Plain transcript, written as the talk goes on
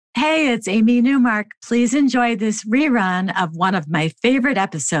Hey, it's Amy Newmark. Please enjoy this rerun of one of my favorite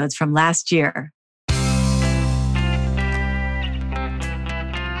episodes from last year.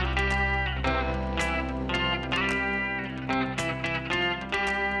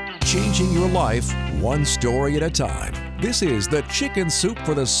 Changing your life one story at a time. This is the Chicken Soup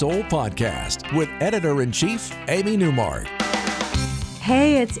for the Soul podcast with Editor-in-Chief Amy Newmark.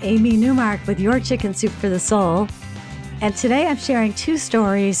 Hey, it's Amy Newmark with your Chicken Soup for the Soul. And today I'm sharing two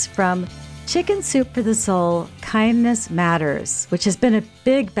stories from Chicken Soup for the Soul, Kindness Matters, which has been a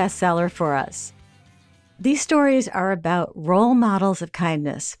big bestseller for us. These stories are about role models of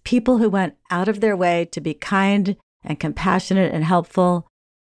kindness, people who went out of their way to be kind and compassionate and helpful.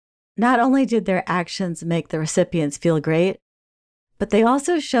 Not only did their actions make the recipients feel great, but they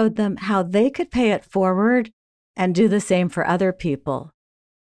also showed them how they could pay it forward and do the same for other people.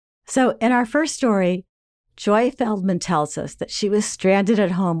 So in our first story, Joy Feldman tells us that she was stranded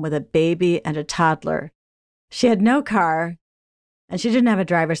at home with a baby and a toddler. She had no car, and she didn't have a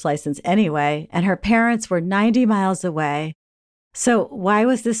driver's license anyway, and her parents were 90 miles away. So why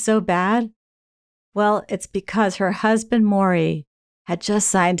was this so bad? Well, it's because her husband, Maury, had just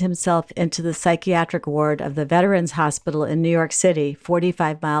signed himself into the psychiatric ward of the Veterans Hospital in New York City,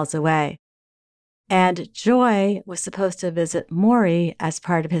 45 miles away. And Joy was supposed to visit Maury as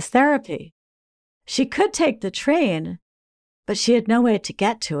part of his therapy. She could take the train, but she had no way to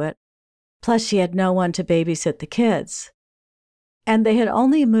get to it. Plus, she had no one to babysit the kids. And they had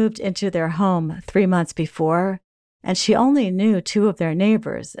only moved into their home 3 months before, and she only knew 2 of their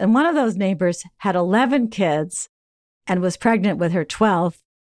neighbors. And one of those neighbors had 11 kids and was pregnant with her 12th.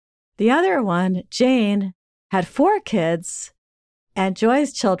 The other one, Jane, had 4 kids, and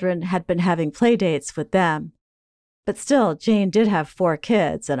Joy's children had been having play dates with them. But still, Jane did have 4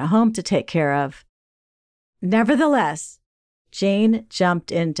 kids and a home to take care of. Nevertheless, Jane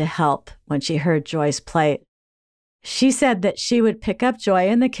jumped in to help when she heard Joy's plight. She said that she would pick up Joy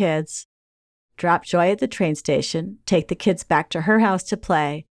and the kids, drop Joy at the train station, take the kids back to her house to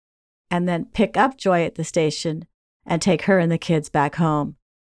play, and then pick up Joy at the station and take her and the kids back home.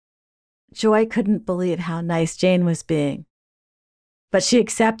 Joy couldn't believe how nice Jane was being. But she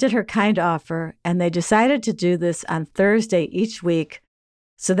accepted her kind offer, and they decided to do this on Thursday each week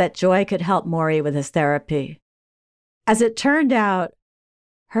so that Joy could help Maury with his therapy. As it turned out,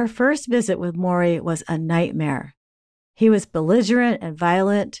 her first visit with Maury was a nightmare. He was belligerent and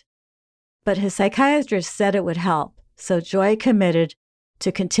violent, but his psychiatrist said it would help, so Joy committed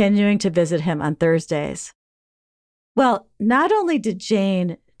to continuing to visit him on Thursdays. Well, not only did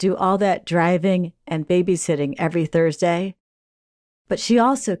Jane do all that driving and babysitting every Thursday, but she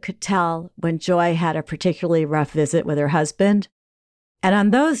also could tell when Joy had a particularly rough visit with her husband. And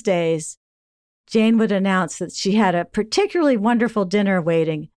on those days, Jane would announce that she had a particularly wonderful dinner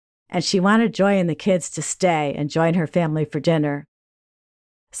waiting, and she wanted Joy and the kids to stay and join her family for dinner.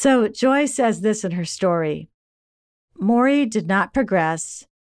 So Joy says this in her story: Maury did not progress,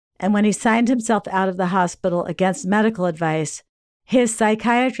 and when he signed himself out of the hospital against medical advice, his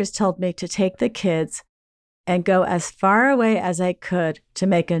psychiatrist told me to take the kids and go as far away as I could to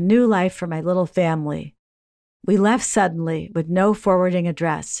make a new life for my little family. We left suddenly with no forwarding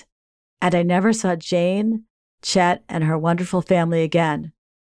address, and I never saw Jane, Chet, and her wonderful family again.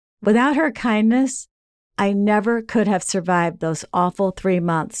 Without her kindness, I never could have survived those awful 3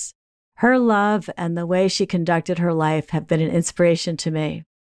 months. Her love and the way she conducted her life have been an inspiration to me.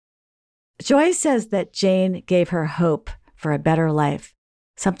 Joy says that Jane gave her hope for a better life,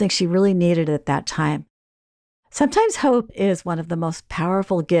 something she really needed at that time. Sometimes hope is one of the most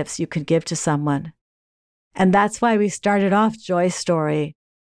powerful gifts you can give to someone. And that's why we started off Joy's story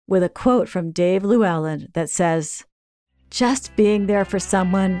with a quote from Dave Llewellyn that says, "Just being there for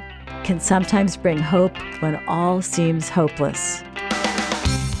someone can sometimes bring hope when all seems hopeless."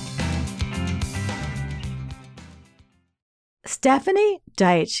 Stephanie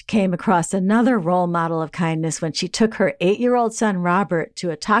Deitch came across another role model of kindness when she took her 8-year-old son Robert to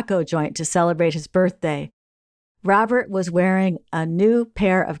a taco joint to celebrate his birthday. Robert was wearing a new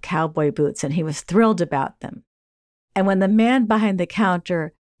pair of cowboy boots, and he was thrilled about them. And when the man behind the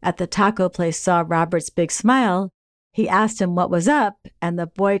counter at the taco place saw Robert's big smile, he asked him what was up, and the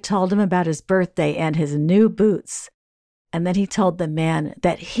boy told him about his birthday and his new boots. And then he told the man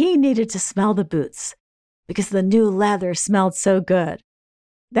that he needed to smell the boots because the new leather smelled so good.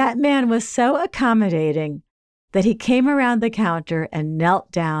 That man was so accommodating that he came around the counter and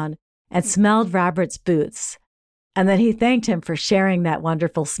knelt down and smelled Robert's boots. And then he thanked him for sharing that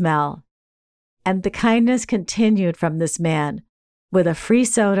wonderful smell. And the kindness continued from this man with a free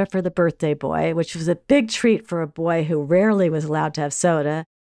soda for the birthday boy, which was a big treat for a boy who rarely was allowed to have soda,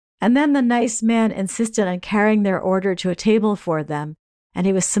 And then the nice man insisted on carrying their order to a table for them, and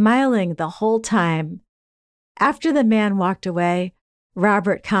he was smiling the whole time. After the man walked away,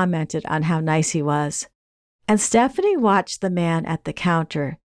 Robert commented on how nice he was. And Stephanie watched the man at the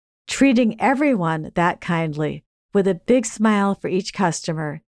counter, treating everyone that kindly, with a big smile for each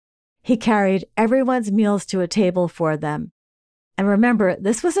customer. He carried everyone's meals to a table for them. And remember,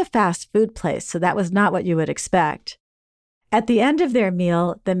 this was a fast food place, so that was not what you would expect. At the end of their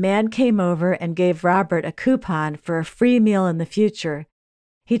meal, the man came over and gave Robert a coupon for a free meal in the future.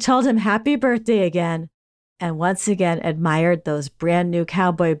 He told him happy birthday again, and once again admired those brand new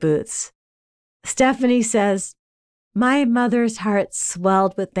cowboy boots. Stephanie says, "My mother's heart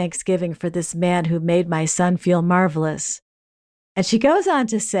swelled with thanksgiving for this man who made my son feel marvelous." And she goes on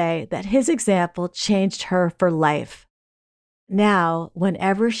to say that his example changed her for life. Now,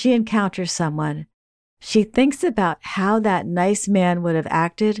 whenever she encounters someone, she thinks about how that nice man would have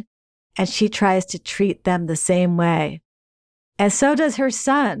acted, and she tries to treat them the same way. And so does her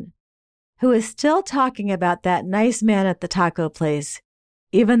son, who is still talking about that nice man at the taco place,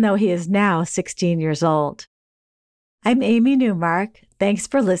 even though he is now 16 years old. I'm Amy Newmark. Thanks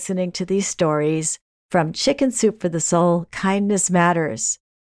for listening to these stories from Chicken Soup for the Soul, Kindness Matters.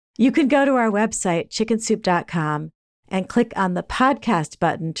 You can go to our website, chickensoup.com, and click on the podcast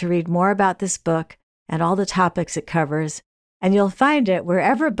button to read more about this book and all the topics it covers, and you'll find it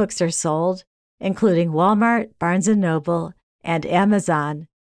wherever books are sold, including Walmart, Barnes & Noble, and Amazon.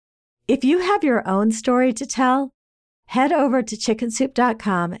 If you have your own story to tell, head over to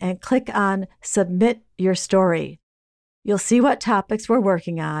chickensoup.com and click on Submit Your Story. You'll see what topics we're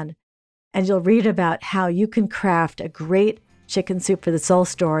working on, and you'll read about how you can craft a great Chicken Soup for the Soul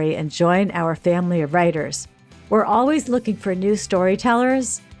story and join our family of writers. We're always looking for new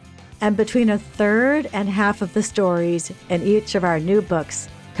storytellers, and between a third and half of the stories in each of our new books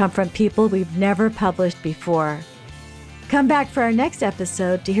come from people we've never published before. Come back for our next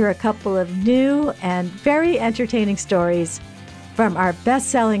episode to hear a couple of new and very entertaining stories from our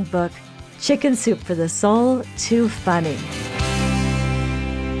best-selling book, Chicken Soup for the Soul, Too Funny.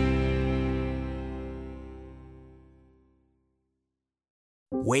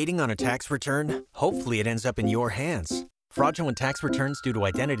 Waiting on a tax return? Hopefully it ends up in your hands. Fraudulent tax returns due to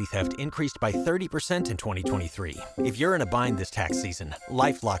identity theft increased by 30% in 2023. If you're in a bind this tax season,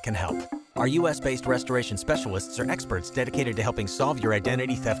 LifeLock can help. Our U.S.-based restoration specialists are experts dedicated to helping solve your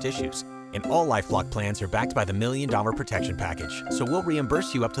identity theft issues. And all LifeLock plans are backed by the $1 Million Protection Package. So we'll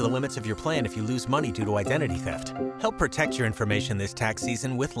reimburse you up to the limits of your plan if you lose money due to identity theft. Help protect your information this tax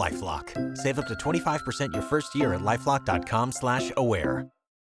season with LifeLock. Save up to 25% your first year at LifeLock.com/aware.